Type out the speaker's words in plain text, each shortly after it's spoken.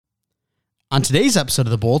On today's episode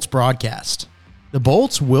of the Bolts broadcast, the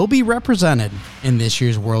Bolts will be represented in this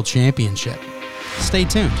year's World Championship. Stay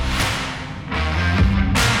tuned.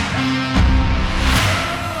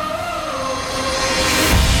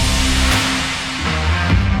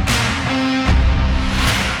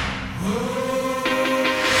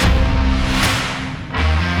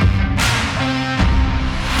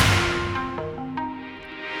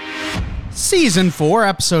 Season 4,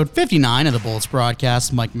 Episode 59 of the Bolts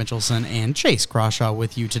broadcast. Mike Mitchelson and Chase Crawshaw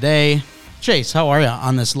with you today. Chase, how are you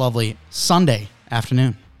on this lovely Sunday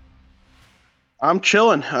afternoon? I'm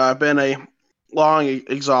chilling. Been a long,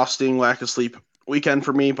 exhausting, lack of sleep weekend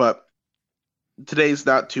for me, but today's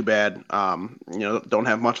not too bad. Don't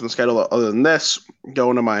have much on the schedule other than this.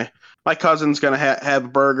 Going to my cousin's gonna have a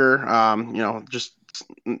burger. Just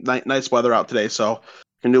nice weather out today, so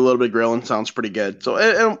can do a little bit of grilling. Sounds pretty good.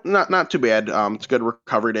 So not too bad. It's a good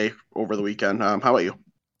recovery day over the weekend. How about you?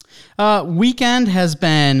 Weekend has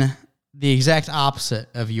been the exact opposite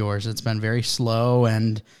of yours. It's been very slow,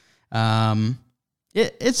 and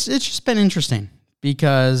it's just been interesting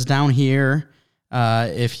because down here,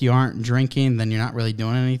 if you aren't drinking, then you're not really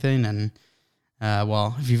doing anything. And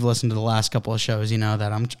if you've listened to the last couple of shows, you know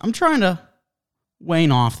that I'm trying to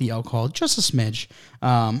wane off the alcohol just a smidge,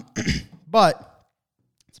 but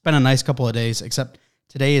it's been a nice couple of days, except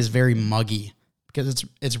today is very muggy because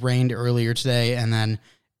it's rained earlier today, and then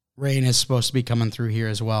rain is supposed to be coming through here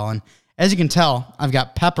as well. And as you can tell, I've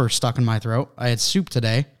got pepper stuck in my throat. I had soup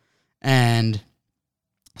today, and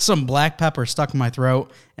some black pepper stuck in my throat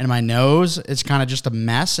and my nose. It's kind of just a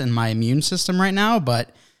mess in my immune system right now,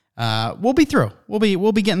 but we'll be through. We'll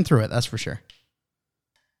be getting through it. That's for sure.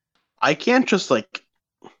 I can't just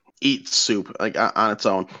eat soup on its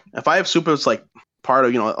own. If I have soup, it's part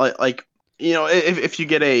of if you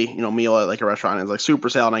get a meal at a restaurant and it's soup or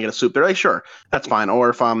salad and I get a soup, they're sure, that's fine. Or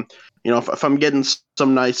if I'm if I'm getting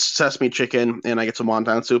some nice sesame chicken and I get some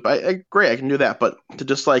wonton soup, great, I can do that. But to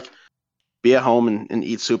just be at home and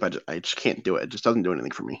eat soup, I just can't do it. It just doesn't do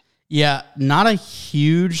anything for me. Yeah, not a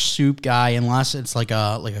huge soup guy unless it's like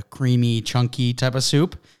a creamy, chunky type of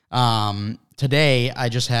soup. Today I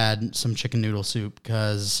just had some chicken noodle soup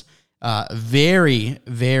because very,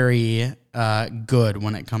 very good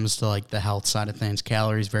when it comes to the health side of things.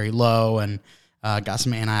 Calories very low, and got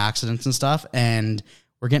some antioxidants and stuff. And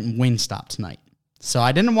we're getting Wingstop tonight, so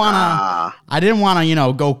I didn't want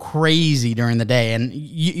to go crazy during the day. And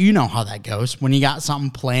you know how that goes when you got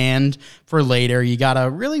something planned for later. You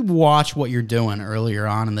gotta really watch what you're doing earlier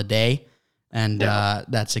on in the day, and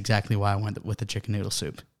that's exactly why I went with the chicken noodle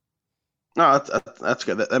soup. No, that's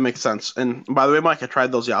good. That makes sense. And by the way, Mike, I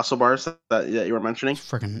tried those Yasso bars that you were mentioning.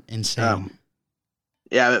 Freaking insane.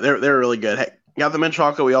 Yeah, they're really good. Hey, got the mint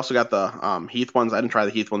chocolate. We also got the Heath ones. I didn't try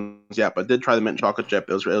the Heath ones yet, but did try the mint chocolate chip.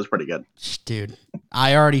 It was pretty good. Dude,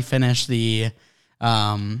 I already finished the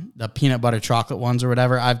peanut butter chocolate ones or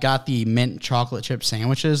whatever. I've got the mint chocolate chip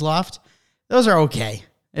sandwiches left. Those are okay.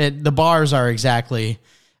 The bars are exactly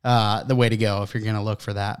the way to go if you're gonna look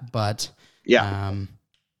for that. But yeah.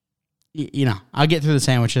 I'll get through the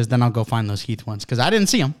sandwiches, then I'll go find those Heath ones because I didn't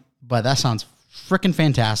see them. But that sounds freaking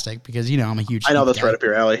fantastic because I'm a huge. I know that's guy. Right up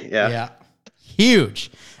your alley. Yeah. Yeah.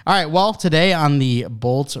 Huge. All right. Well, today on the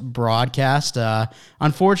Bolts broadcast,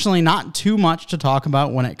 unfortunately, not too much to talk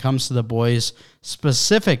about when it comes to the boys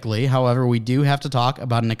specifically. However, we do have to talk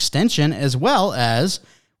about an extension as well as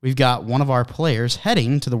we've got one of our players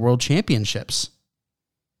heading to the World Championships.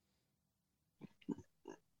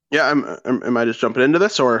 Yeah, am I just jumping into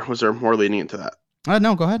this, or was there more leading into that?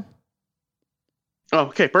 No, go ahead. Oh,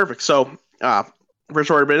 okay, perfect. So, for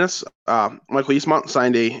short business, Michael Eastmont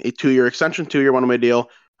signed a 2-year extension, 2-year one-way deal.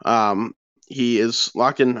 He is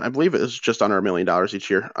locked in, I believe it is just under $1 million each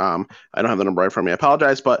year. I don't have the number right from me. I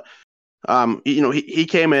apologize, but he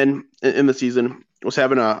came in the season, was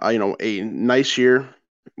having a nice year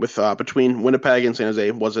with between Winnipeg and San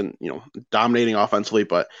Jose. Wasn't dominating offensively,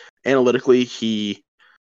 but analytically he.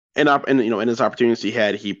 In his opportunities he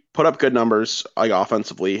had, he put up good numbers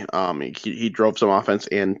offensively. He drove some offense,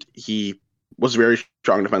 and he was very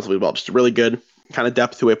strong defensively as well. Just a really good kind of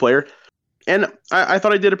depth two-way player. And I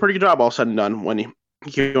thought I did a pretty good job all said and done when he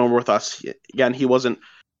came over with us. Again, he wasn't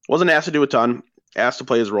asked to do a ton, asked to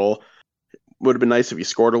play his role. Would have been nice if he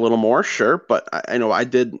scored a little more, sure, but I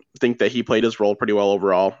did think that he played his role pretty well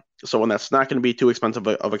overall. So when that's not going to be too expensive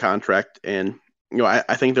of a contract, and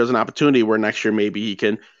I think there's an opportunity where next year maybe he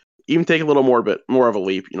can even take a little more of a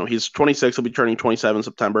leap. He's 26, he'll be turning 27 in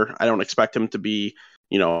September. I don't expect him to be,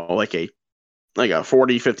 like a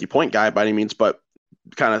 40, 50 point guy by any means, but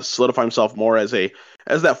kind of solidify himself more as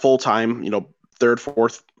that full-time, third,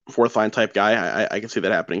 fourth fourth line type guy. I can see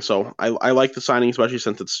that happening. So I like the signing, especially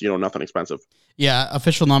since it's nothing expensive. Yeah,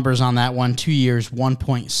 official numbers on that one: 2 years,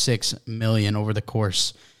 $1.6 million over the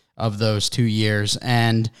course of those 2 years,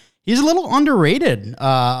 and he's a little underrated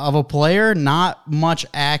of a player. Not much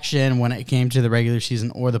action when it came to the regular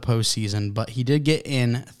season or the postseason, but he did get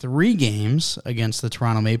in 3 games against the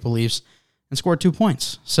Toronto Maple Leafs and scored 2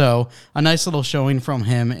 points. So a nice little showing from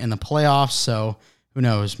him in the playoffs. So who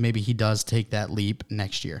knows? Maybe he does take that leap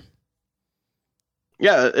next year.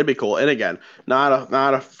 Yeah, it'd be cool. And again,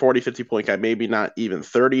 not a 40, 50 point guy, maybe not even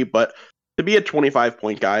 30, but to be a 25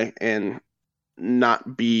 point guy and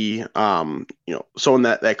not be someone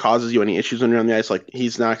that causes you any issues when you're on the ice. Like,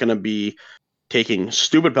 he's not going to be taking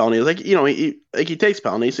stupid penalties. Like, he takes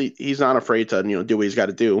penalties. He's not afraid to do what he's got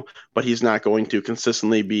to do, but he's not going to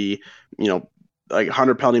consistently be like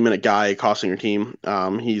 100 penalty minute guy costing your team.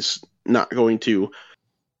 He's not going to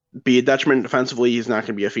be a detriment defensively. He's not going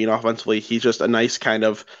to be a fiend offensively. He's just a nice kind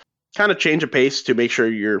of change of pace to make sure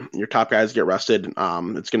your top guys get rested.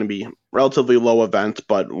 It's going to be relatively low event,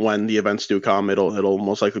 but when the events do come, it'll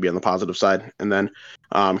most likely be on the positive side. And then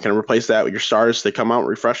kind of replace that with your stars. They come out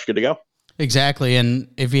refreshed, good to go. Exactly. And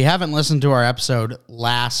if you haven't listened to our episode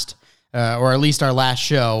last, or at least our last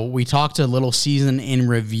show, we talked a little season in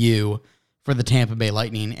review for the Tampa Bay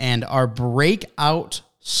Lightning, and our breakout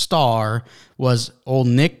star was old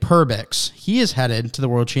Nick Perbix. He is headed to the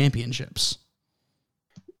World Championships.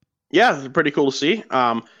 Yeah, it's pretty cool to see.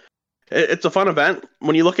 It's a fun event.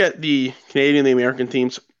 When you look at the Canadian and the American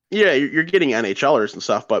teams, yeah, you're getting NHLers and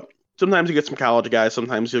stuff, but sometimes you get some college guys,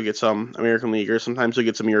 sometimes you'll get some American leaguers, sometimes you'll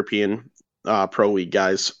get some European pro league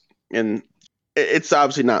guys. And it's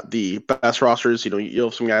obviously not the best rosters. You'll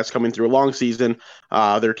have some guys coming through a long season.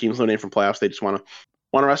 Their team's eliminated from playoffs. They just want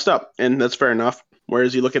to rest up, and that's fair enough.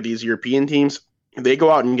 Whereas you look at these European teams, they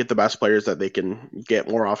go out and get the best players that they can get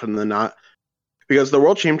more often than not, because the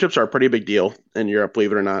World Championships are a pretty big deal in Europe,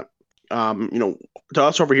 believe it or not. To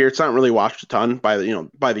us over here, it's not really watched a ton by the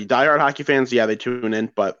diehard hockey fans. Yeah, they tune in,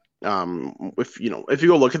 but if you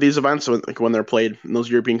go look at these events when they're played in those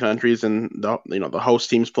European countries and the host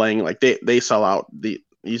teams playing, like they sell out.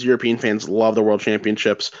 These European fans love the World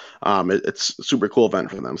Championships. It's a super cool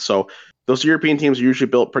event for them. So those European teams are usually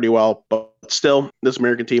built pretty well, but still, this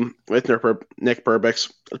American team with Nick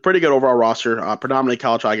Perbix, a pretty good overall roster, predominantly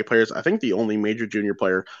college hockey players. I think the only major junior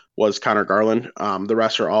player was Connor Garland. The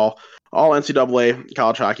rest are all NCAA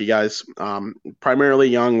college hockey guys, primarily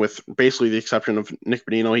young, with basically the exception of Nick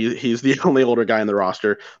Bonino. He's the only older guy in the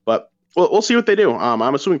roster, but we'll see what they do.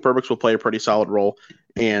 I'm assuming Perbix will play a pretty solid role,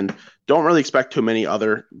 and don't really expect too many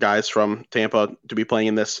other guys from Tampa to be playing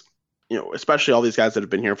in this. Especially all these guys that have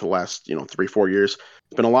been here for the last 3-4 years.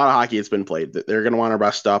 It's been a lot of hockey that's been played. They're going to want to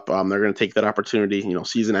rest up. They're going to take that opportunity.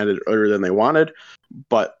 Season ended earlier than they wanted,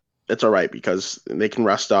 but it's all right because they can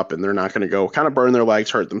rest up and they're not going to go kind of burn their legs,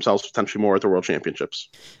 hurt themselves potentially more at the World Championships.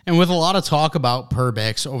 And with a lot of talk about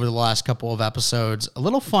Perbix over the last couple of episodes, a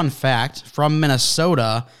little fun fact from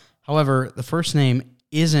Minnesota. However, the first name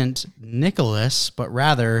isn't Nicholas, but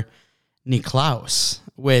rather Niklaus,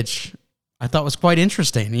 which I thought was quite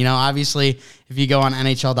interesting. Obviously, if you go on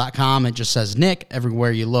NHL.com, it just says Nick.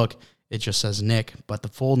 Everywhere you look, it just says Nick, but the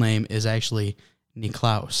full name is actually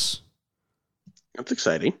Niklaus. That's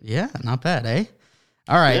exciting. Yeah, not bad, eh?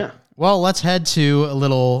 All right. Yeah. Well, let's head to a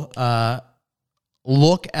little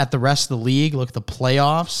look at the rest of the league, look at the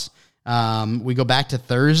playoffs. We go back to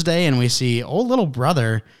Thursday, and we see old little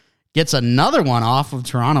brother gets another one off of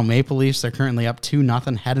Toronto Maple Leafs. They're currently up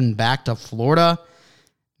 2-0, heading back to Florida.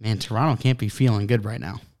 Man, Toronto can't be feeling good right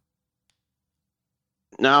now.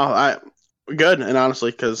 No, good, and honestly,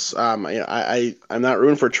 because I'm not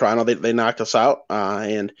rooting for Toronto. They knocked us out,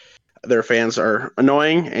 and their fans are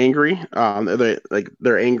annoying, angry.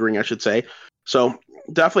 They're angering, I should say. So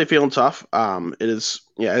definitely feeling tough. It is,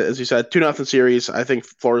 as you said, 2-0 series. I think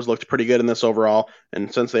Florida's looked pretty good in this overall,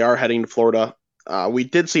 and since they are heading to Florida, we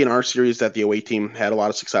did see in our series that the away team had a lot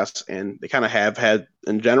of success, and they kind of have had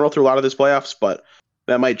in general through a lot of this playoffs, but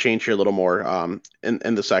that might change here a little more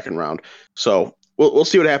in the second round. So we'll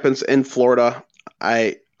see what happens in Florida.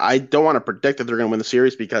 I don't want to predict that they're going to win the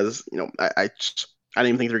series because I didn't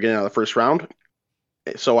even think they're getting out of the first round.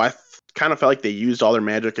 So I kind of felt like they used all their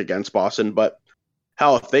magic against Boston. But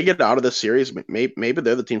hell, if they get out of this series, maybe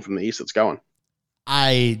they're the team from the East that's going.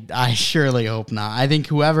 I surely hope not. I think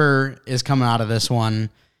whoever is coming out of this one,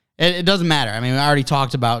 it doesn't matter. I mean, we already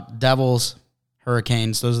talked about Devils,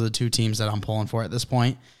 Hurricanes. Those are the two teams that I'm pulling for at this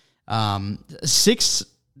point.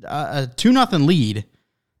 2-0 lead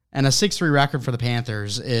And a 6-3 record for the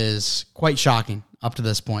Panthers is quite shocking up to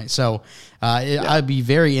this point. So I'd be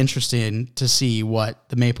very interested to see what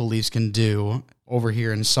the Maple Leafs can do over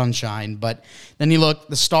here in Sunshine. But then you look,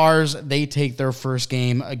 the Stars, they take their first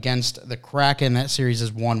game against the Kraken. That series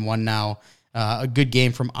is 1-1 now. A good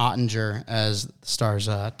game from Ottinger as the Stars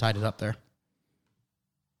tied it up there.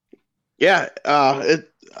 Yeah,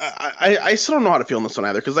 I still don't know how to feel in this one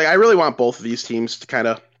either, because I really want both of these teams to kind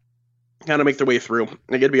of make their way through.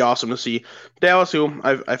 Like, it'd be awesome to see Dallas, who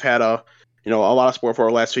I've had a lot of support for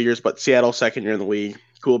the last few years, but Seattle, second year in the league,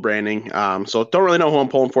 cool branding. So don't really know who I'm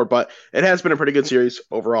pulling for, but it has been a pretty good series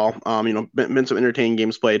overall. Been some entertaining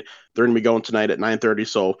games played. They're going to be going tonight at 9:30,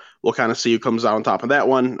 so we'll kind of see who comes out on top of that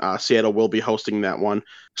one. Seattle will be hosting that one.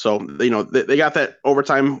 So, they got that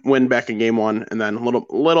overtime win back in game one, and then a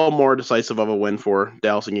little more decisive of a win for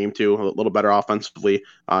Dallas in game two, a little better offensively.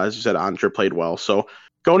 As you said, Andre played well. So,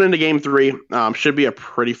 going into game three, should be a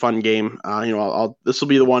pretty fun game. This will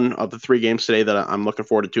be the one of the 3 games today that I'm looking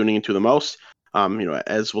forward to tuning into the most.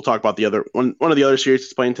 As we'll talk about the other one of the other series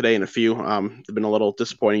that's playing today in a few, have been a little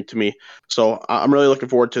disappointing to me. So I'm really looking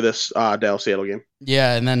forward to this Dallas-Seattle game.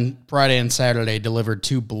 Yeah, and then Friday and Saturday delivered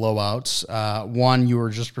 2 blowouts. One you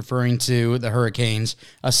were just referring to, the Hurricanes,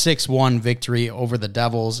 a 6-1 victory over the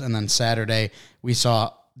Devils, and then Saturday we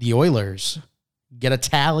saw the Oilers get a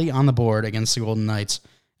tally on the board against the Golden Knights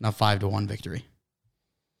in a 5-1 victory.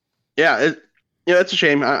 Yeah, it's a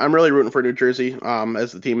shame. I'm really rooting for New Jersey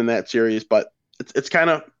as the team in that series, but it's kind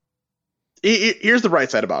of here's the bright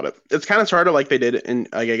side about it. It's kind of started like they did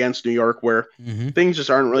against New York, where things just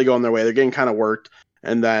aren't really going their way. They're getting kind of worked,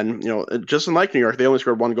 and then just like New York, they only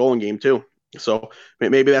scored 1 goal in game 2. So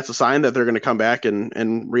maybe that's a sign that they're going to come back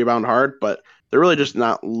and rebound hard, but they're really just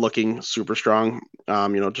not looking super strong.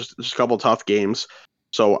 Just a couple tough games.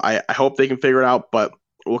 So I hope they can figure it out, but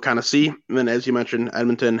we'll kind of see. And then, as you mentioned,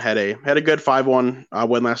 Edmonton had a good 5-1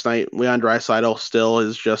 win last night. Leon Draisaitl still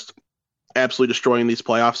is just absolutely destroying these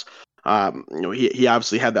playoffs. He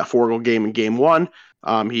obviously had that 4-goal game in game 1.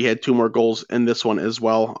 He had 2 more goals in this one as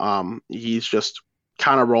well. He's just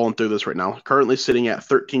kind of rolling through this right now. Currently sitting at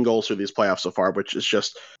 13 goals through these playoffs so far, which is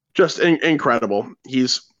just incredible.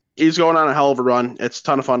 He's going on a hell of a run. It's a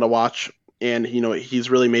ton of fun to watch, and he's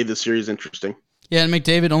really made this series interesting. Yeah, and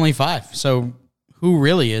McDavid only 5. So who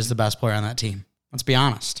really is the best player on that team? Let's be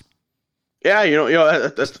honest. Yeah,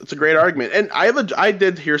 that's a great argument. And I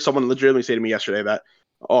did hear someone legitimately say to me yesterday that,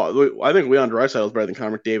 I think Leon Draisaitl is better than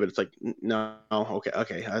Connor McDavid. It's like, no,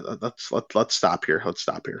 okay, let's stop here. Let's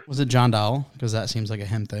stop here. Was it John Dowell? Because that seems like a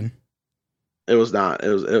him thing. It was not. It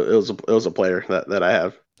was a player that I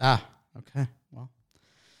have. Ah, okay. Well,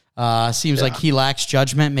 seems like he lacks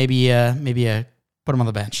judgment. Maybe put him on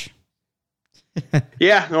the bench.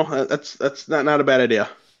 Yeah, no, that's not a bad idea.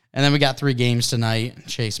 And then we got 3 games tonight.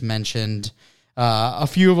 Chase mentioned a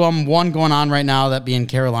few of them. One going on right now, that being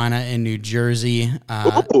Carolina and New Jersey.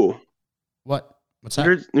 What's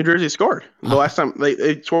that? New Jersey scored the last time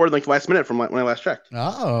they scored, like last minute from when I last checked.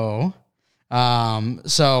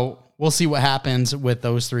 So we'll see what happens with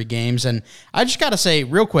those 3 games. And I just got to say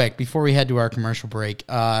real quick before we head to our commercial break,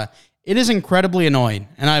 it is incredibly annoying.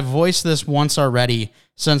 And I've voiced this once already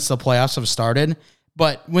since the playoffs have started.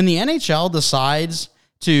 But when the NHL decides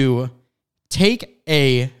to take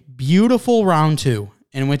a beautiful round 2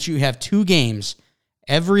 in which you have 2 games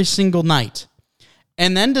every single night,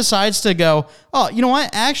 and then decides to go, oh, you know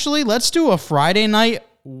what? Actually, let's do a Friday night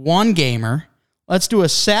 1-gamer. Let's do a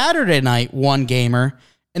Saturday night 1-gamer.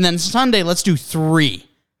 And then Sunday, let's do 3.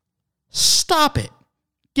 Stop it.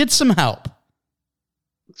 Get some help.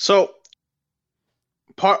 So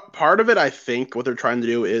part of it, I think, what they're trying to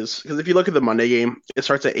do is, because if you look at the Monday game, it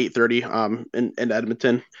starts at 8:30 in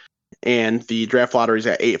Edmonton, and the draft lottery is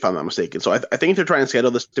at 8, if I'm not mistaken. So I think they're trying to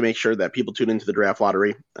schedule this to make sure that people tune into the draft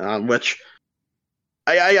lottery, which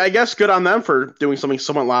I guess good on them for doing something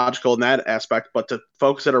somewhat logical in that aspect, but to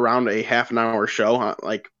focus it around a half an hour show,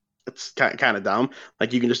 it's kind of dumb.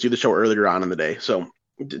 Like, you can just do the show earlier on in the day. So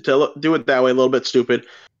to do it that way, a little bit stupid,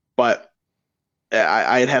 but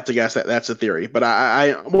I'd have to guess that that's a theory. But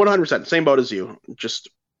I 100% same boat as you. Just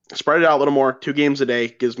spread it out a little more. 2 games a day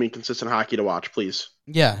gives me consistent hockey to watch, please.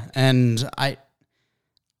 Yeah, and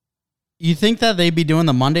you think that they'd be doing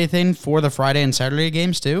the Monday thing for the Friday and Saturday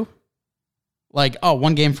games too? Like,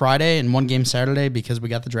 1 game Friday and 1 game Saturday because we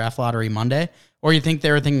got the draft lottery Monday? Or you think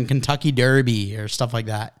they were thinking Kentucky Derby or stuff like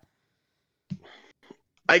that?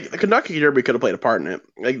 The Kentucky Derby could have played a part in it.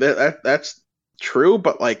 Like, that's true,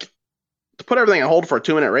 but like, to put everything on hold for a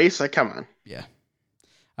 2-minute race, like, come on. Yeah.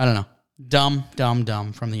 I don't know. Dumb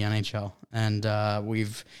from the NHL. And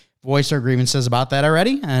we've voiced our grievances about that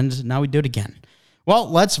already, and now we do it again. Well,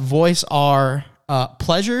 let's voice our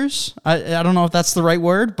pleasures. I don't know if that's the right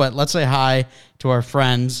word, but let's say hi to our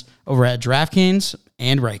friends over at DraftKings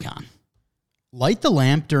and Raycon. Light the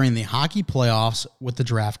lamp during the hockey playoffs with the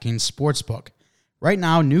DraftKings Sportsbook. Right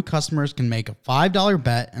now, new customers can make a $5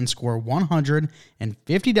 bet and score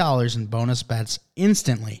 $150 in bonus bets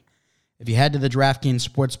instantly. If you head to the DraftKings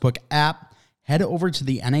Sportsbook app, head over to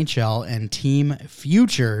the NHL and team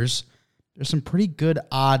futures. There's some pretty good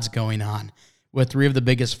odds going on, with three of the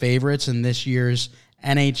biggest favorites in this year's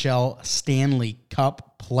NHL Stanley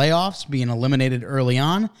Cup playoffs being eliminated early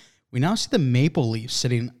on. We now see the Maple Leafs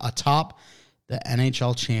sitting atop the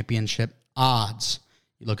NHL championship odds.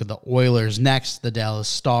 You look at the Oilers next, the Dallas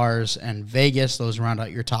Stars, and Vegas. Those round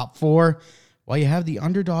out your top four. While you have the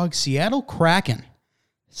underdog Seattle Kraken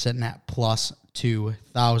sitting at plus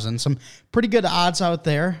 2,000. Some pretty good odds out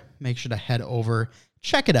there. Make sure to head over,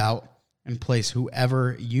 check it out, and place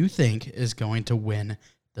whoever you think is going to win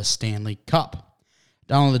the Stanley Cup.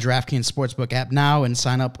 Download the DraftKings Sportsbook app now and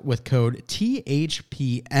sign up with code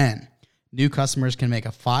THPN. New customers can make a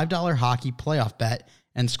 $5 hockey playoff bet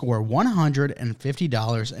and score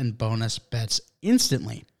 $150 in bonus bets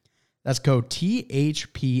instantly. That's code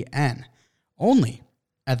THPN, only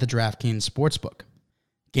at the DraftKings Sportsbook.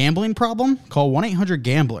 Gambling problem? Call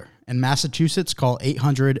 1-800-GAMBLER. In Massachusetts, call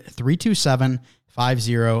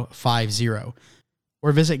 800-327-5050.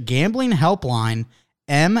 Or visit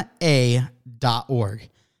gamblinghelplinema.org.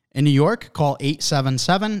 In New York, call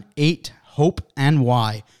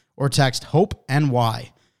 877-8-HOPE-NY or text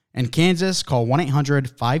HOPE-NY. In Kansas, call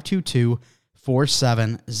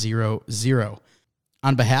 1-800-522-4700.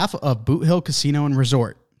 On behalf of Boot Hill Casino and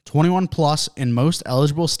Resort, 21 plus in most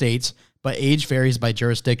eligible states, but age varies by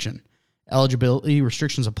jurisdiction. Eligibility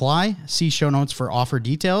restrictions apply. See show notes for offer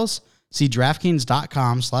details. See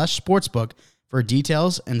DraftKings.com/sportsbook for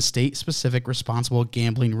details and state-specific responsible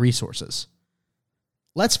gambling resources.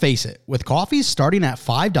 Let's face it, with coffees starting at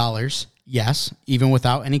 $5, yes, even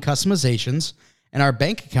without any customizations, and our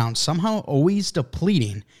bank account somehow always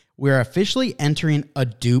depleting, we are officially entering a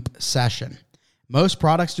dupe session. Most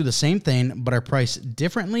products do the same thing, but are priced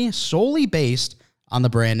differently solely based on the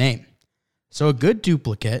brand name. So a good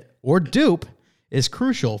duplicate, or dupe, is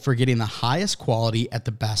crucial for getting the highest quality at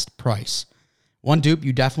the best price. One dupe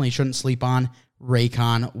you definitely shouldn't sleep on,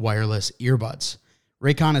 Raycon wireless earbuds.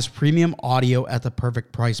 Raycon is premium audio at the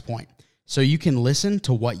perfect price point, so you can listen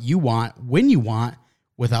to what you want when you want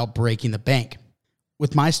without breaking the bank.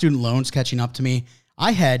 With my student loans catching up to me,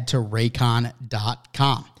 I head to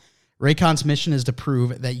Raycon.com. Raycon's mission is to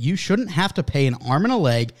prove that you shouldn't have to pay an arm and a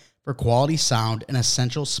leg for quality sound and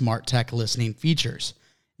essential smart tech listening features.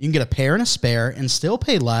 You can get a pair and a spare and still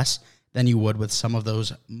pay less than you would with some of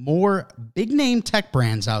those more big-name tech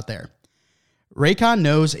brands out there. Raycon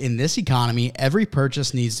knows in this economy, every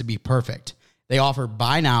purchase needs to be perfect. They offer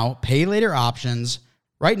buy now, pay later options.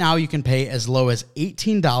 Right now, you can pay as low as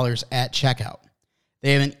 $18 at checkout.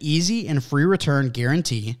 They have an easy and free return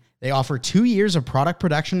guarantee. They offer 2 years of product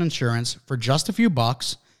protection insurance for just a few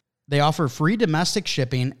bucks. They offer free domestic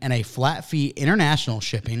shipping and a flat fee international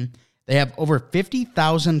shipping. They have over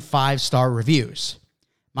 50,000 5-star reviews.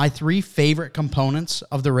 My 3 favorite components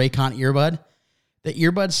of the Raycon earbud: the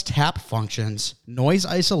earbud's tap functions, noise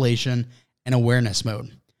isolation, and awareness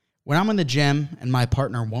mode. When I'm in the gym and my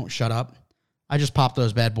partner won't shut up, I just pop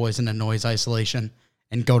those bad boys into noise isolation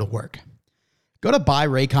and go to work. Go to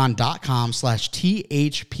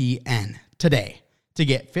buyraycon.com/THPN today to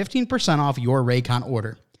get 15% off your Raycon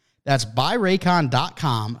order. That's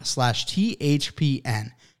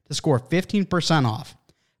buyraycon.com/THPN to score 15% off.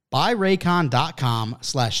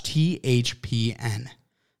 buyraycon.com/THPN.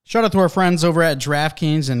 Shout out to our friends over at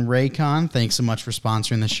DraftKings and Raycon. Thanks so much for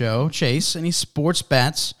sponsoring the show. Chase, any sports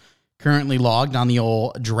bets currently logged on the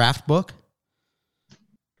old draft book?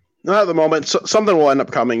 Not at the moment. So, something will end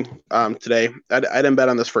up coming today. I didn't bet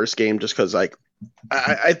on this first game just because I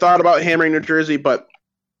thought about hammering New Jersey, but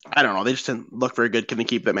I don't know. They just didn't look very good. Can they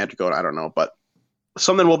keep that magic going? I don't know. But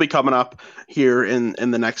something will be coming up here in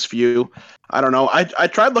the next few. I don't know. I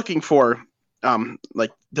tried looking for bet on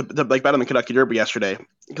the Kentucky Derby yesterday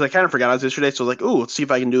because I kind of forgot I was yesterday. So I was like, ooh, let's see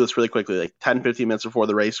if I can do this really quickly, like 10, 15 minutes before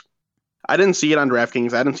the race. I didn't see it on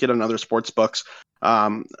DraftKings. I didn't see it on other sports books.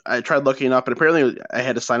 I tried looking up, and apparently I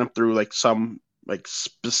had to sign up through some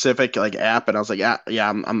specific app, and I was like, yeah,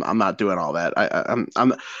 I'm not doing all that.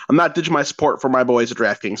 I'm not ditching my support for my boys at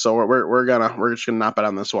DraftKings. So we're just gonna not bet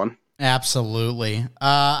on this one. Absolutely.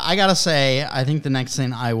 I gotta say, I think the next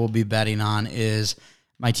thing I will be betting on is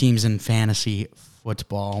my teams in fantasy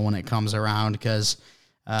football when it comes around, because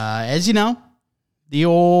as you know, the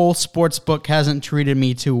old sports book hasn't treated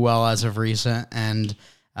me too well as of recent, and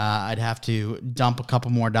I'd have to dump a couple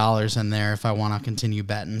more dollars in there if I want to continue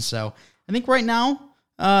betting. So I think right now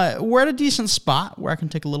we're at a decent spot where I can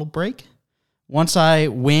take a little break. Once I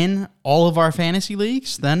win all of our fantasy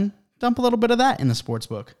leagues, then dump a little bit of that in the sports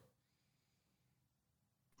book.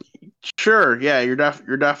 Sure, yeah, you're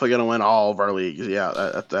definitely going to win all of our leagues.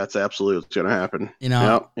 Yeah, that's absolutely what's going to happen.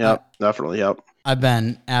 Yep, definitely, yep. I've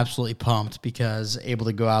been absolutely pumped because able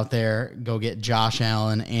to go out there, go get Josh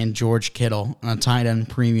Allen and George Kittle on a tight end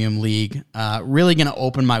premium league. Really going to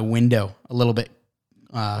open my window a little bit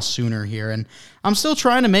sooner here, and I'm still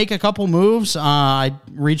trying to make a couple moves. I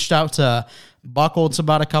reached out to Buckles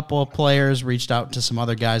about a couple of players, reached out to some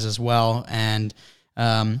other guys as well, and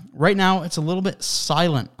right now it's a little bit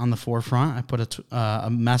silent on the forefront. I put a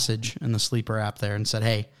message in the Sleeper app there and said,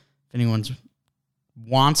 hey, if anyone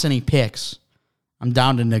wants any picks, I'm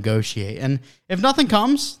down to negotiate. And if nothing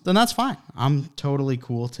comes, then that's fine. I'm totally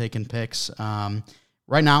cool taking picks.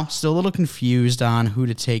 Right now, still a little confused on who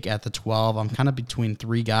to take at the 12. I'm kind of between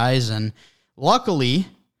three guys, and luckily,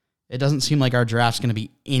 it doesn't seem like our draft's going to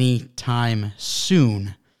be any time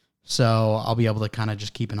soon. So I'll be able to kind of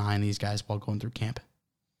just keep an eye on these guys while going through camp.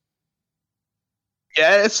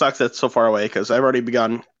 Yeah, it sucks that it's so far away because I've already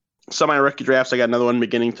begun some of my rookie drafts. I got another one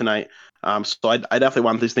beginning tonight. So I definitely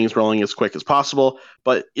want these things rolling as quick as possible.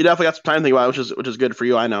 But you definitely got some time to think about it, which is good for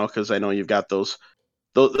you, I know, because I know you've got those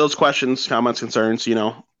questions, comments, concerns,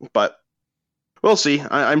 But we'll see.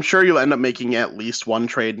 I'm sure you'll end up making at least one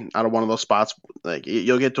trade out of one of those spots. Like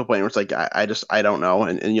you'll get to a point where it's like I don't know,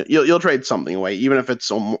 and you'll trade something away, even if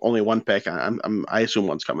it's only one pick. I assume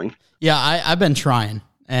one's coming. Yeah, I've been trying,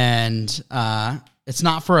 and it's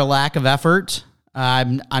not for a lack of effort.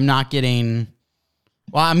 I'm not getting.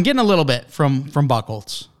 Well, I'm getting a little bit from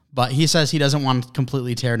Buckles, but he says he doesn't want to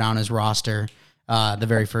completely tear down his roster the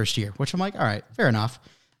very first year, which I'm like, all right, fair enough.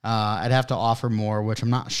 I'd have to offer more, which I'm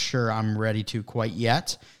not sure I'm ready to quite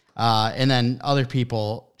yet. And then other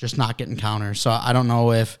people just not getting counters. So I don't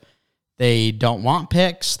know if they don't want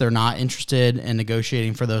picks, they're not interested in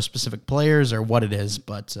negotiating for those specific players or what it is,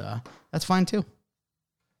 but that's fine too.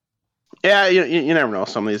 Yeah, you never know.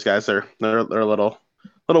 Some of these guys, they're a little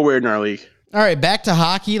weird in our league. All right, back to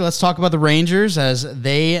hockey. Let's talk about the Rangers as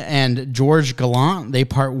they and George Gallant, they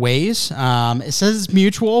part ways. It says it's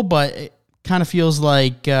mutual, but it kind of feels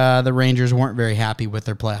like the Rangers weren't very happy with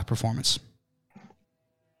their playoff performance.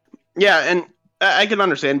 Yeah, and I can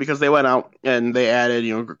understand because they went out and they added,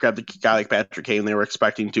 grabbed a guy like Patrick Kane. They were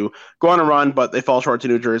expecting to go on a run, but they fall short to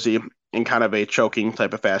New Jersey in kind of a choking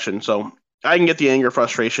type of fashion. So I can get the anger,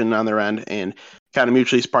 frustration on their end, and kind of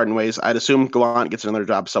mutually parting ways. I'd assume Gallant gets another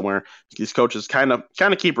job somewhere. These coaches kind of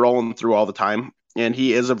keep rolling through all the time, and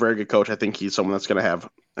he is a very good coach. I think he's someone that's going to have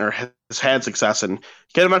or has had success and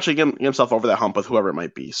can eventually get himself over that hump with whoever it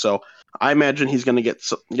might be. So I imagine he's going to get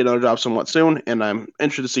another job somewhat soon, and I'm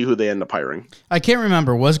interested to see who they end up hiring. I can't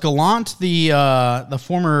remember. Was Gallant the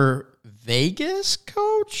former Vegas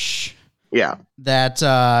coach? Yeah. That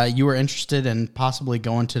you were interested in possibly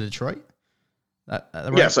going to Detroit? Right?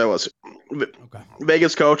 Yes, I was. Okay.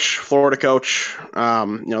 Vegas coach, Florida coach.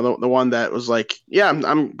 The one that was like, yeah,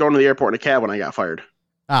 I'm going to the airport in a cab when I got fired.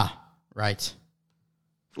 Ah, right.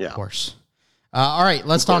 Yeah. Of course. All right,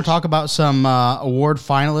 let's talk about some award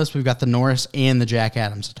finalists. We've got the Norris and the Jack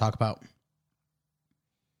Adams to talk about.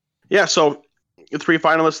 Yeah, so the three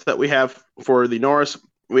finalists that we have for the Norris,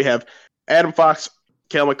 we have Adam Fox,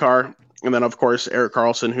 Cale Makar, and then, of course, Erik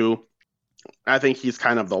Karlsson, who I think he's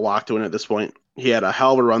kind of the lock to win at this point. He had a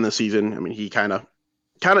hell of a run this season. I mean, he kind of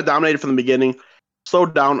dominated from the beginning,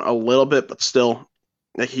 slowed down a little bit, but still,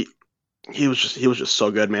 he was just so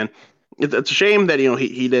good, man. It's a shame that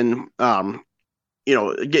he didn't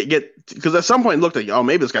get because at some point it looked like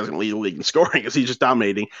maybe this guy's gonna lead the league in scoring because he's just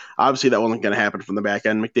dominating. Obviously, that wasn't going to happen from the back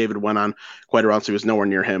end. McDavid went on quite a run, so he was nowhere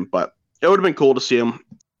near him. But it would have been cool to see him,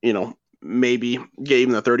 maybe get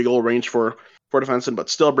even the 30-goal range for defenseman, but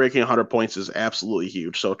still breaking 100 points is absolutely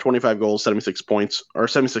huge. So 25 goals, 76 points, or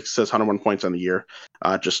 76 assists, 101 points on the year.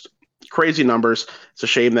 Just crazy numbers. It's a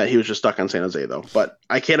shame that he was just stuck on San Jose, though. But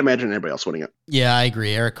I can't imagine anybody else winning it. Yeah, I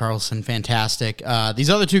agree. Erik Karlsson, fantastic. These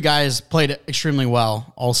other two guys played extremely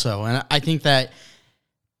well also. And I think that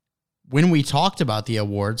when we talked about the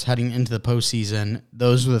awards heading into the postseason,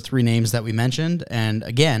 those were the three names that we mentioned. And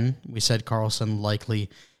again, we said Karlsson likely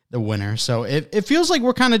the winner. So it feels like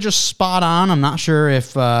we're kind of just spot on. I'm not sure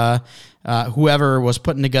if whoever was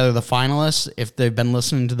putting together the finalists, if they've been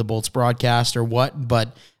listening to the Bolts broadcast or what,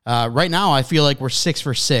 but right now I feel like we're 6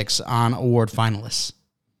 for 6 on award finalists.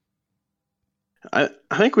 I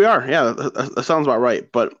think we are. Yeah, that sounds about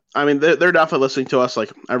right. But I mean, they're definitely listening to us.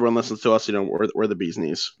 Like everyone listens to us. You know, we're the bee's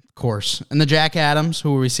knees. Of course. And the Jack Adams,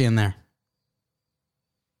 who are we seeing there?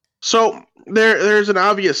 So there's an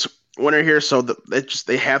obvious winner here. So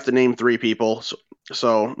they have to name three people.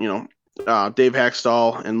 So you know, Dave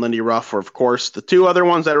Hackstall and Lindy Ruff were, of course, the two other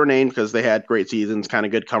ones that were named because they had great seasons, kind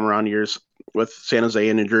of good come around years with San Jose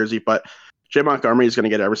and New Jersey. But Jim Montgomery is going to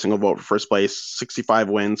get every single vote for first place. 65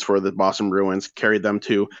 wins for the Boston Bruins carried them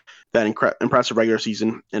to that impressive regular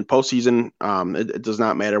season. And postseason, it does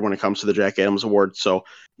not matter when it comes to the Jack Adams Award. So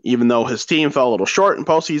even though his team fell a little short in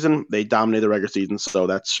postseason, they dominated the regular season. So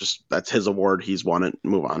that's his award. He's won it.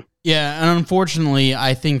 Move on. Yeah, and unfortunately,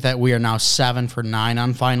 I think that we are now 7 for 9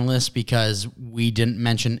 on finalists because we didn't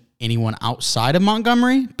mention anyone outside of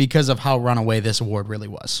Montgomery because of how runaway this award really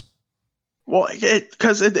was. Well,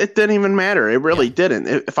 because it didn't even matter. It really didn't.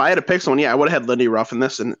 If I had to pick someone, I would have had Lindy Ruff in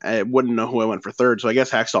this, and I wouldn't know who I went for third. So I guess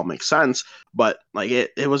Hackstall makes sense, but like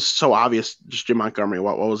it was so obvious. Just Jim Montgomery.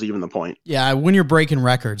 What was even the point? Yeah, when you're breaking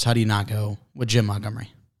records, how do you not go with Jim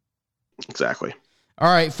Montgomery? Exactly.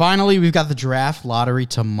 All right, finally, we've got the draft lottery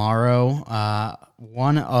tomorrow.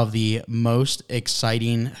 One of the most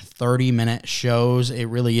exciting 30-minute shows. It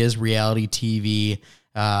really is reality TV.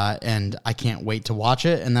 And I can't wait to watch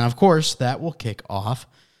it. And then, of course, that will kick off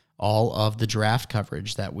all of the draft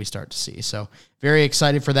coverage that we start to see. So very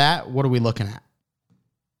excited for that. What are we looking at?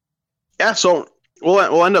 Yeah, so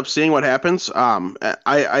we'll end up seeing what happens.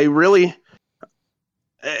 I really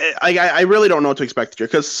don't know what to expect here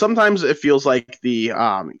because sometimes it feels like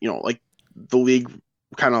like the league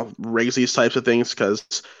kind of rigs these types of things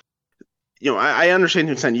because I understand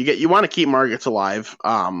the extent you want to keep markets alive.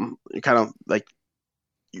 Kind of like.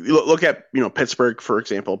 You look at Pittsburgh, for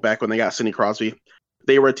example, back when they got Sidney Crosby.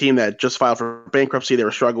 They were a team that just filed for bankruptcy. They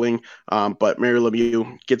were struggling, but Mary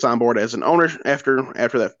Lemieux gets on board as an owner after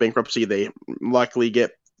that bankruptcy. They luckily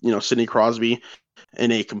get Sidney Crosby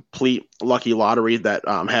in a complete lucky lottery that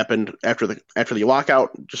happened after the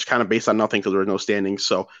lockout, just kind of based on nothing because there were no standings.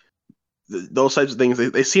 So those types of things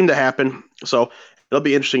they seem to happen. So it'll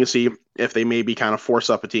be interesting to see if they maybe kind of force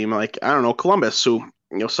up a team like Columbus, who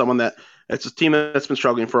someone that. It's a team that's been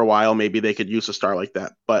struggling for a while. Maybe they could use a star like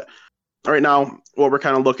that. But right now, what we're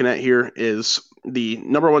kind of looking at here is the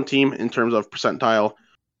number one team in terms of percentile.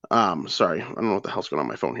 Sorry, I don't know what the hell's going on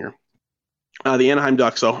my phone here. The Anaheim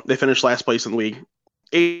Ducks, though, they finished last place in the league.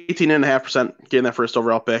 18.5% getting that first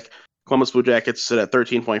overall pick. Columbus Blue Jackets sit at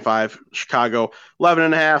 13.5. Chicago,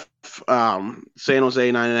 11.5. San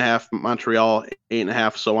Jose, 9.5. Montreal,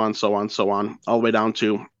 8.5. So on, all the way down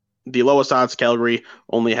to the lowest odds, Calgary,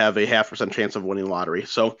 only have a 0.5% chance of winning the lottery.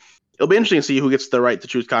 So it'll be interesting to see who gets the right to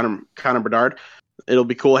choose Connor Bedard. It'll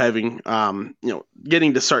be cool having,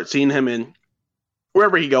 getting to start seeing him in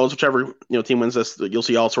wherever he goes, whichever team wins this. You'll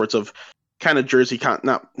see all sorts of kind of jersey,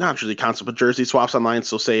 not jersey concept, but jersey swaps online.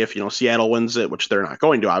 So say if Seattle wins it, which they're not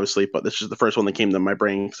going to, obviously, but this is the first one that came to my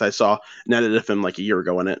brain because I saw an edit of him like a year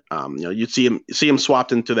ago in it. You'd see him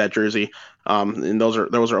swapped into that jersey, and those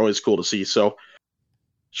are always cool to see. So.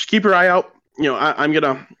 Just keep your eye out. I'm going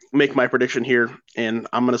to make my prediction here, and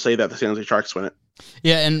I'm going to say that the San Jose Sharks win it.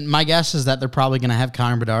 Yeah, and my guess is that they're probably going to have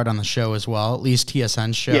Connor Bedard on the show as well, at least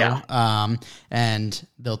TSN's show. Yeah. And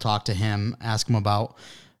they'll talk to him, ask him about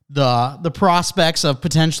the prospects of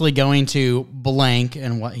potentially going to blank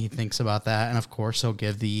and what he thinks about that. And, of course, he'll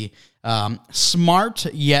give the smart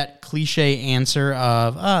yet cliche answer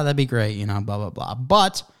of, that'd be great, blah, blah, blah.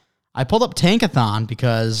 But I pulled up Tankathon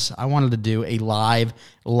because I wanted to do a live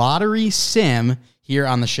lottery sim here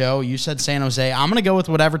on the show. You said San Jose. I'm going to go with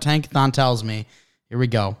whatever Tankathon tells me. Here we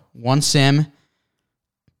go. One sim.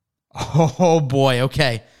 Oh, boy.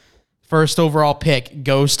 Okay. First overall pick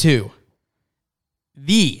goes to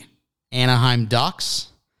the Anaheim Ducks.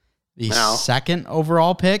 The second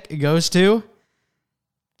overall pick goes to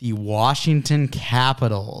the Washington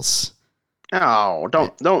Capitals. Oh,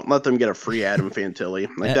 don't let them get a free Adam Fantilli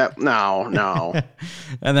like that. No.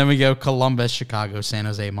 And then we go Columbus, Chicago, San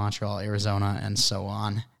Jose, Montreal, Arizona, and so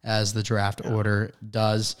on as the draft order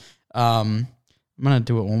does. I'm going to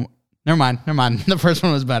do it one. Never mind. The first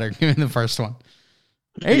one was better. Give me the first one.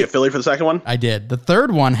 Did you get Philly for the second one? I did. The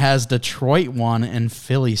third one has Detroit 1 and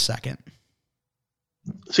Philly second.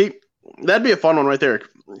 See, that'd be a fun one right there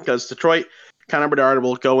because Detroit, Connor Bedard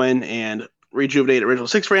will go in and rejuvenate Original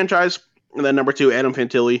Six franchise. And then number 2, Adam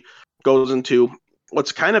Fantilli goes into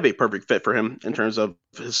what's kind of a perfect fit for him in terms of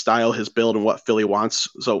his style, his build, and what Philly wants.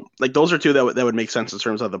 So, like, those are two that would make sense in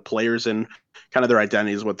terms of the players and kind of their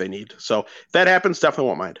identities, what they need. So, if that happens, definitely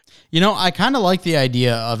won't mind. I kind of like the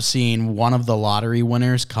idea of seeing one of the lottery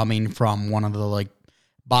winners coming from one of the,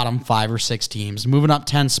 bottom 5 or 6 teams, moving up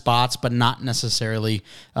 10 spots, but not necessarily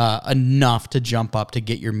enough to jump up to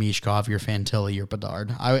get your Mishkov, your Fantilli, your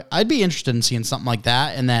Bedard. I'd be interested in seeing something like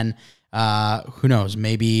that, and then who knows,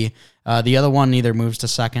 maybe the other one either moves to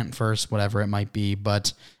second, first, whatever it might be.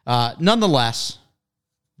 But nonetheless,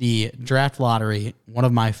 the draft lottery, one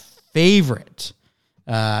of my favorite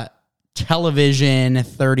television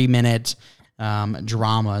 30-minute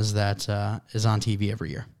dramas that is on TV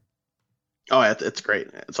every year. Oh, it's great.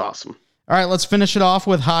 It's awesome. All right, let's finish it off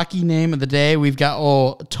with hockey name of the day. We've got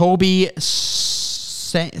Toby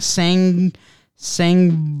Sangvongse.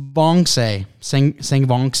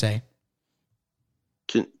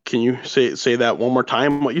 Can you say that one more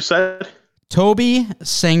time, what you said? Toby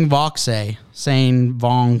Sangvongse.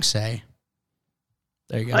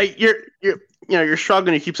 There you go. You're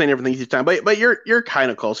struggling. You keep saying everything each time, but you're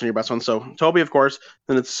kind of close in your best one. So Toby, of course,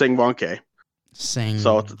 then it's Sangvongse.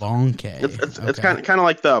 Sangvongse. It's kind of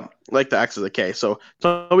like the X of the K. So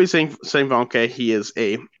Toby Sangvongse, he is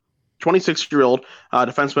a 26-year-old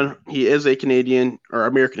defenseman. He is a Canadian or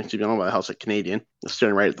American. Excuse me, I don't know why the hell's a Canadian. It's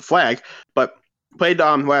staring right at the flag, but played the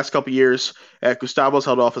last couple years at Gustavus,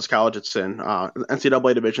 held off his college at Sin,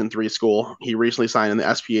 NCAA Division III school. He recently signed in the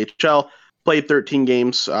SPHL. Played 13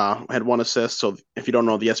 games, had 1 assist. So if you don't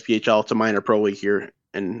know the SPHL, it's a minor pro league here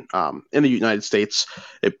in the United States.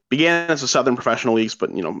 It began as a Southern professional leagues, but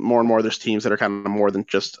more and more there's teams that are kind of more than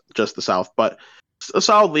just the South. But a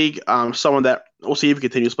solid league. Someone that we'll see if he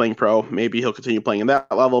continues playing pro. Maybe he'll continue playing at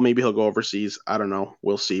that level. Maybe he'll go overseas. I don't know.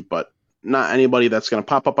 We'll see. But not anybody that's going to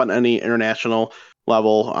pop up on any international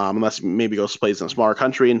level, unless maybe goes plays in a smaller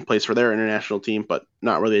country and plays for their international team. But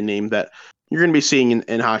not really a name that you're going to be seeing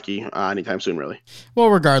in hockey anytime soon, really. Well,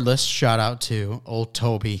 regardless, shout out to old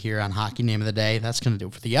Toby here on Hockey Name of the Day. That's going to do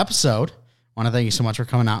it for the episode. I want to thank you so much for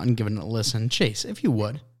coming out and giving it a listen. Chase, if you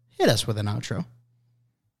would, hit us with an outro.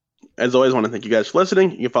 As always, I want to thank you guys for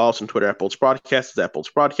listening. You can follow us on Twitter at Bolts Broadcast. It's at Bolts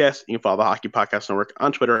Broadcast. You can follow the Hockey Podcast Network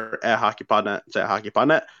on Twitter at HockeyPodNet. It's at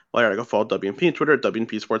HockeyPodNet. Well, you gotta go follow WNP on Twitter at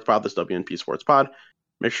WNP Sports Pod. That's WNP Sports Pod.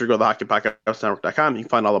 Make sure to go to hockeypodcastnetwork.com. You can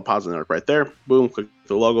find all the pods on the network right there. Boom, click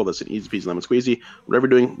the logo. That's an easy peasy lemon squeezy. Whatever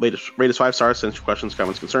you're doing, rate us 5 stars. Send us your questions,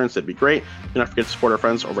 comments, concerns. That'd be great. Do not forget to support our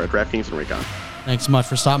friends over at DraftKings and Raycon. Thanks so much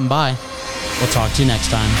for stopping by. We'll talk to you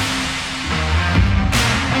next time.